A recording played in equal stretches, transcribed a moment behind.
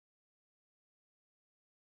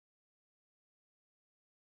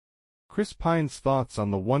Chris Pine's thoughts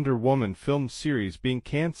on the Wonder Woman film series being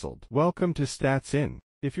cancelled. Welcome to Stats In.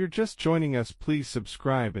 If you're just joining us, please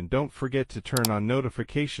subscribe and don't forget to turn on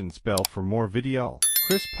notifications bell for more video.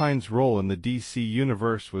 Chris Pine's role in the DC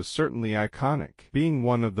Universe was certainly iconic, being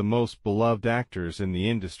one of the most beloved actors in the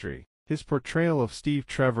industry. His portrayal of Steve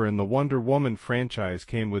Trevor in the Wonder Woman franchise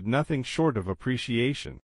came with nothing short of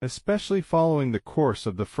appreciation, especially following the course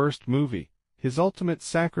of the first movie. His ultimate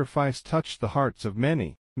sacrifice touched the hearts of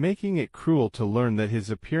many, making it cruel to learn that his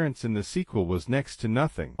appearance in the sequel was next to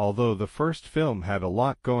nothing. Although the first film had a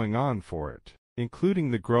lot going on for it,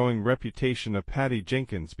 including the growing reputation of Patty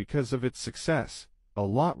Jenkins because of its success, a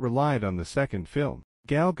lot relied on the second film.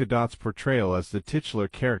 Gal Gadot's portrayal as the titular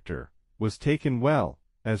character was taken well,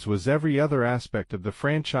 as was every other aspect of the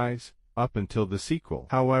franchise, up until the sequel.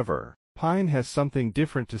 However, Pine has something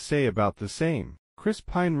different to say about the same. Chris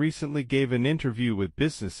Pine recently gave an interview with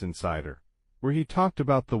Business Insider, where he talked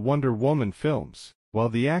about the Wonder Woman films. While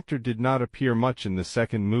the actor did not appear much in the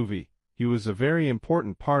second movie, he was a very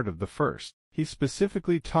important part of the first. He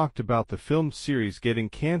specifically talked about the film series getting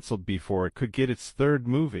cancelled before it could get its third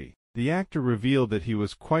movie. The actor revealed that he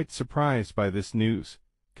was quite surprised by this news,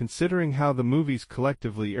 considering how the movies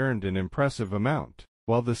collectively earned an impressive amount.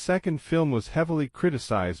 While the second film was heavily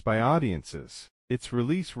criticized by audiences, its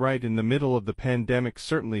release right in the middle of the pandemic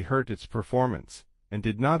certainly hurt its performance, and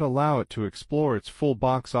did not allow it to explore its full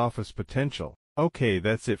box office potential. Okay,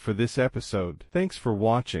 that's it for this episode. Thanks for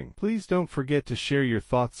watching. Please don't forget to share your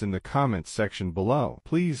thoughts in the comments section below.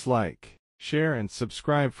 Please like, share and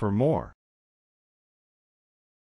subscribe for more.